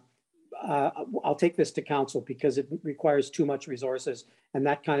 I'll take this to council because it requires too much resources. And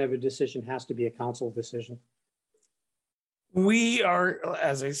that kind of a decision has to be a council decision. We are,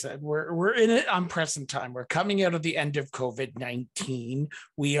 as I said, we're in an unprecedented time. We're coming out of the end of COVID-19.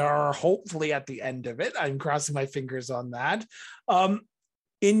 We are hopefully at the end of it. I'm crossing my fingers on that.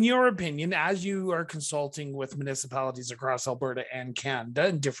 In your opinion, as you are consulting with municipalities across Alberta and Canada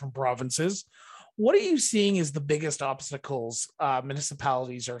in different provinces, what are you seeing as the biggest obstacles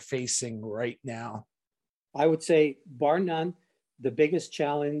municipalities are facing right now? I would say, bar none, the biggest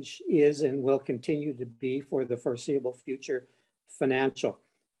challenge is and will continue to be for the foreseeable future financial.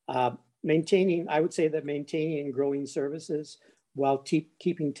 I would say that maintaining and growing services while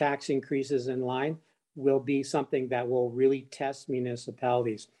keeping tax increases in line will be something that will really test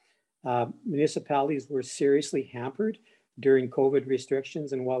municipalities. Municipalities were seriously hampered during COVID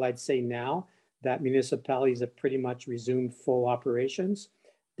restrictions. And while I'd say now that municipalities have pretty much resumed full operations,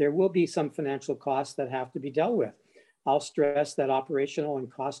 there will be some financial costs that have to be dealt with. I'll stress that operational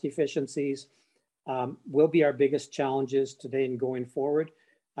and cost efficiencies will be our biggest challenges today and going forward.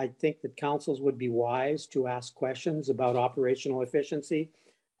 I think that councils would be wise to ask questions about operational efficiency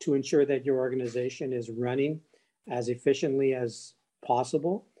to ensure that your organization is running as efficiently as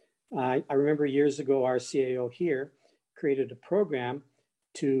possible. I remember years ago, our CAO here created a program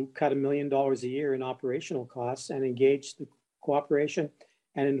to cut $1 million a year in operational costs and engage the cooperation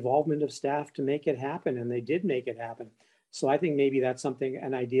and involvement of staff to make it happen. And they did make it happen. So I think maybe that's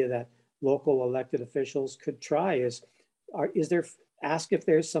an idea that local elected officials could try ask if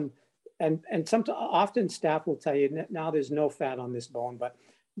there's some, and often staff will tell you, now there's no fat on this bone, but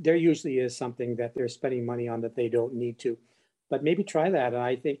there usually is something that they're spending money on that they don't need to. But maybe try that. And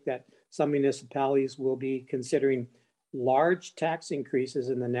I think that some municipalities will be considering large tax increases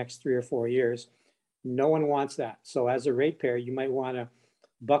in the next 3 or 4 years. No one wants that. So as a ratepayer, you might want to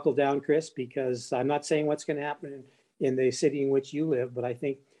buckle down, Chris, because I'm not saying what's going to happen in the city in which you live, but I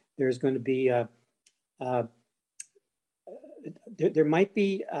think there's going to be there might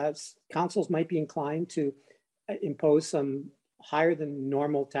be councils might be inclined to impose some higher than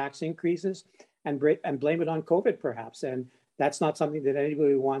normal tax increases and blame it on COVID, perhaps. And that's not something that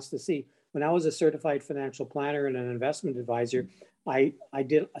anybody wants to see. When I was a certified financial planner and an investment advisor, I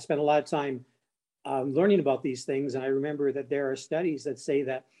spent a lot of time learning about these things. And I remember that there are studies that say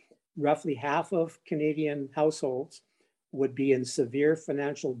that roughly half of Canadian households would be in severe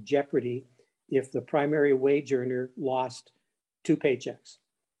financial jeopardy if the primary wage earner lost 2 paychecks.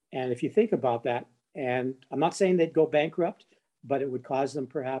 And if you think about that, and I'm not saying they'd go bankrupt, but it would cause them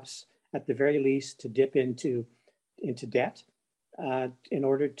perhaps at the very least to dip into debt in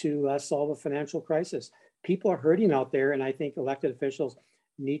order to solve a financial crisis. People are hurting out there, and I think elected officials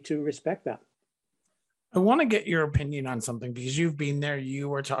need to respect that. I want to get your opinion on something because you've been there, you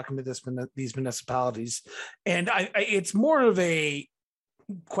were talking to these municipalities, and it's more of a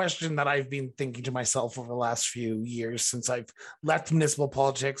question that I've been thinking to myself over the last few years since I've left municipal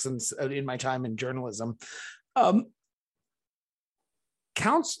politics and in my time in journalism.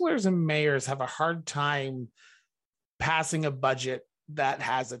 Councillors and mayors have a hard time passing a budget that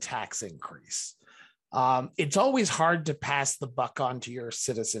has a tax increase. It's always hard to pass the buck on to your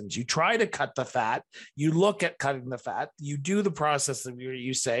citizens. You try to cut the fat, you look at cutting the fat, you do the process that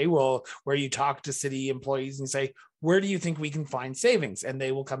you say, well, where you talk to city employees and say, where do you think we can find savings? And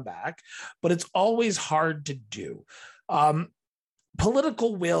they will come back, but it's always hard to do.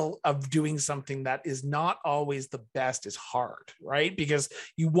 Political will of doing something that is not always the best is hard, right? Because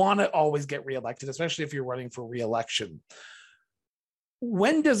you want to always get reelected, especially if you're running for reelection.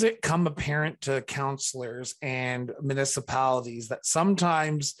 When does it come apparent to councillors and municipalities that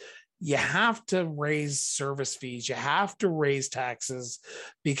sometimes you have to raise service fees, you have to raise taxes,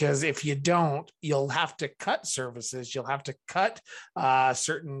 because if you don't, you'll have to cut services, you'll have to cut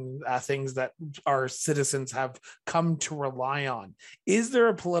certain things that our citizens have come to rely on? Is there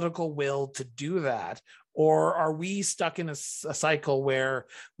a political will to do that? Or are we stuck in a cycle where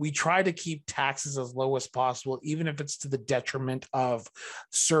we try to keep taxes as low as possible, even if it's to the detriment of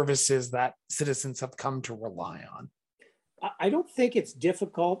services that citizens have come to rely on? I don't think it's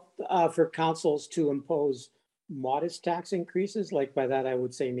difficult for councils to impose modest tax increases. Like by that, I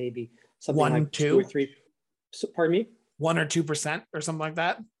would say maybe something 1, like 2 or 3. Pardon me? 1 or 2% or something like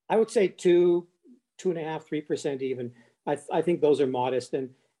that. I would say 2, 2.5%, 3% even. I think those are modest.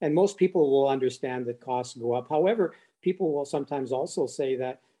 And most people will understand that costs go up. However, people will sometimes also say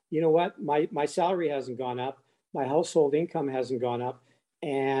that, you know what, my salary hasn't gone up, my household income hasn't gone up,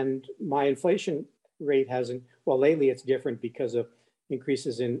 and my inflation rate hasn't. Well, lately it's different because of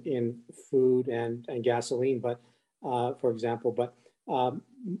increases in food and gasoline, but for example, but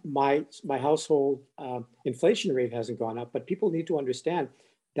my household inflation rate hasn't gone up. But people need to understand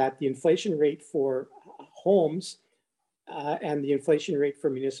that the inflation rate for homes and the inflation rate for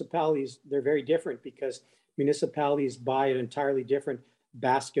municipalities, they're very different, because municipalities buy an entirely different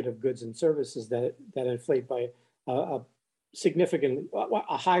basket of goods and services that inflate by a significantly,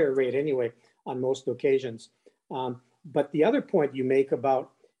 a higher rate anyway, on most occasions. But the other point you make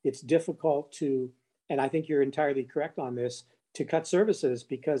about it's difficult to, and I think you're entirely correct on this, to cut services,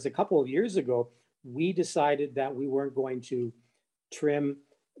 because a couple of years ago, we decided that we weren't going to trim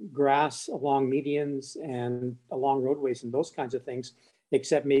grass along medians and along roadways and those kinds of things,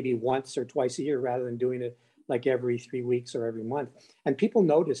 except maybe once or twice a year, rather than doing it like every 3 weeks or every month. And people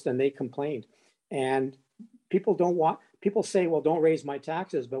noticed and they complained. And people say, well, don't raise my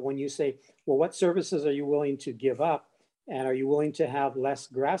taxes. But when you say, well, what services are you willing to give up? And are you willing to have less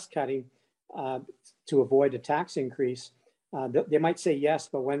grass cutting to avoid a tax increase? They might say yes,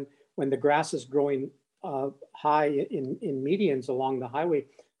 but when the grass is growing high in medians along the highway,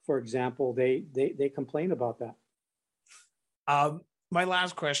 for example, they complain about that. My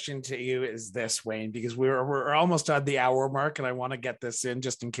last question to you is this, Wayne, because we're almost at the hour mark, and I want to get this in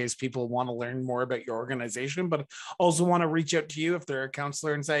just in case people want to learn more about your organization, but also want to reach out to you if they're a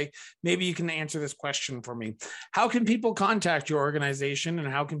counselor and say, maybe you can answer this question for me. How can people contact your organization, and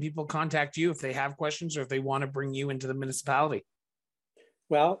how can people contact you if they have questions or if they want to bring you into the municipality?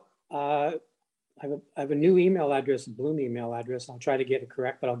 Well, I have a new email address, Bloom email address. I'll try to get it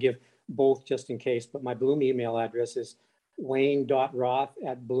correct, but I'll give both just in case. But my Bloom email address is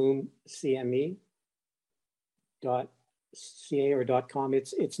wayne.roth@bloomcme.ca or .com.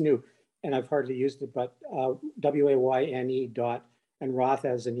 It's new, and I've hardly used it, but WAYNE and Roth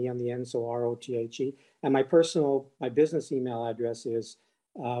has an E on the end, so ROTHE. And my business email address is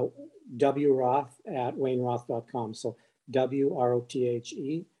wroth@wayneroth.com. So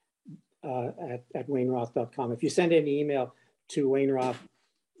WROTHE at wayneroth.com. If you send any email to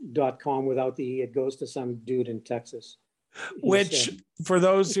wayneroth.com without the E, it goes to some dude in Texas. Which, for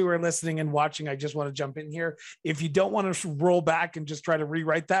those who are listening and watching, I just want to jump in here. If you don't want to roll back and just try to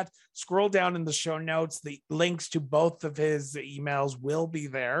rewrite that, scroll down in the show notes. The links to both of his emails will be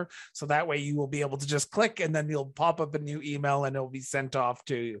there. So that way you will be able to just click, and then you'll pop up a new email and it'll be sent off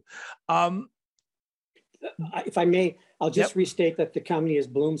to you. If I may, I'll just restate that the company is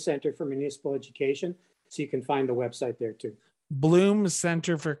Bloom Center for Municipal Education. So you can find the website there too. Bloom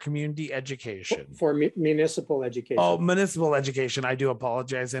Center for Community Education. For municipal education. Oh, municipal education. I do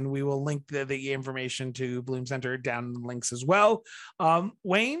apologize. And we will link the information to Bloom Center down in the links as well.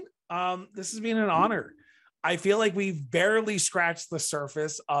 Wayne, this has been an honor. I feel like we've barely scratched the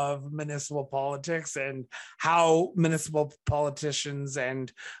surface of municipal politics and how municipal politicians and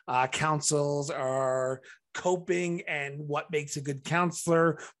councils are coping and what makes a good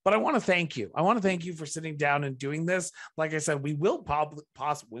counselor. But I want to thank you. I want to thank you for sitting down and doing this. Like I said, we will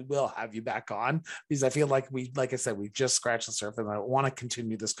possibly have you back on, because I feel like like I said, we've just scratched the surface, and I want to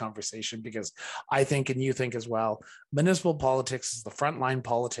continue this conversation because I think, and you think as well, municipal politics is the frontline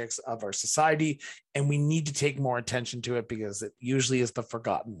politics of our society, and we need to take more attention to it because it usually is the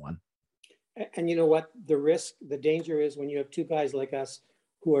forgotten one. And you know what? The danger is when you have two guys like us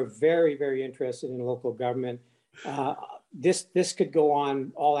who are very, very interested in local government. This could go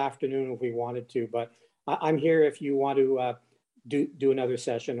on all afternoon if we wanted to, but I'm here if you want to do another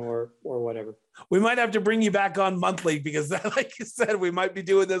session or whatever. We might have to bring you back on monthly, because like you said, we might be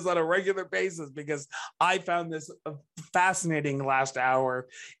doing this on a regular basis, because I found this fascinating last hour,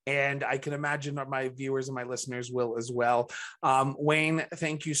 and I can imagine that my viewers and my listeners will as well. Wayne,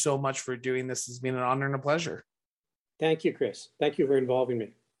 thank you so much for doing this. It's been an honor and a pleasure. Thank you, Chris. Thank you for involving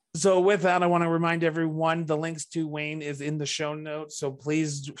me. So with that, I want to remind everyone the links to Wayne is in the show notes. So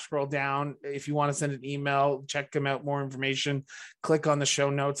please scroll down. If you want to send an email, check him out, more information, click on the show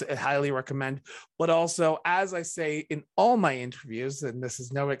notes. I highly recommend. But also, as I say in all my interviews, and this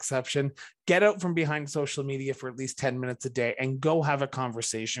is no exception, get out from behind social media for at least 10 minutes a day and go have a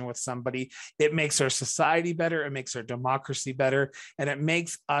conversation with somebody. It makes our society better. It makes our democracy better. And it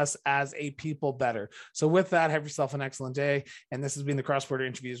makes us as a people better. So with that, have yourself an excellent day. And this has been the Cross Border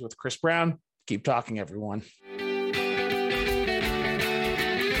Interviews with Chris Brown. Keep talking, everyone.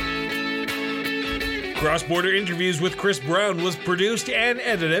 Cross Border Interviews with Chris Brown was produced and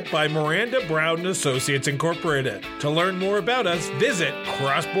edited by Miranda Brown Associates Incorporated. To learn more about us, visit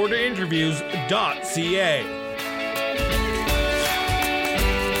crossborderinterviews.ca.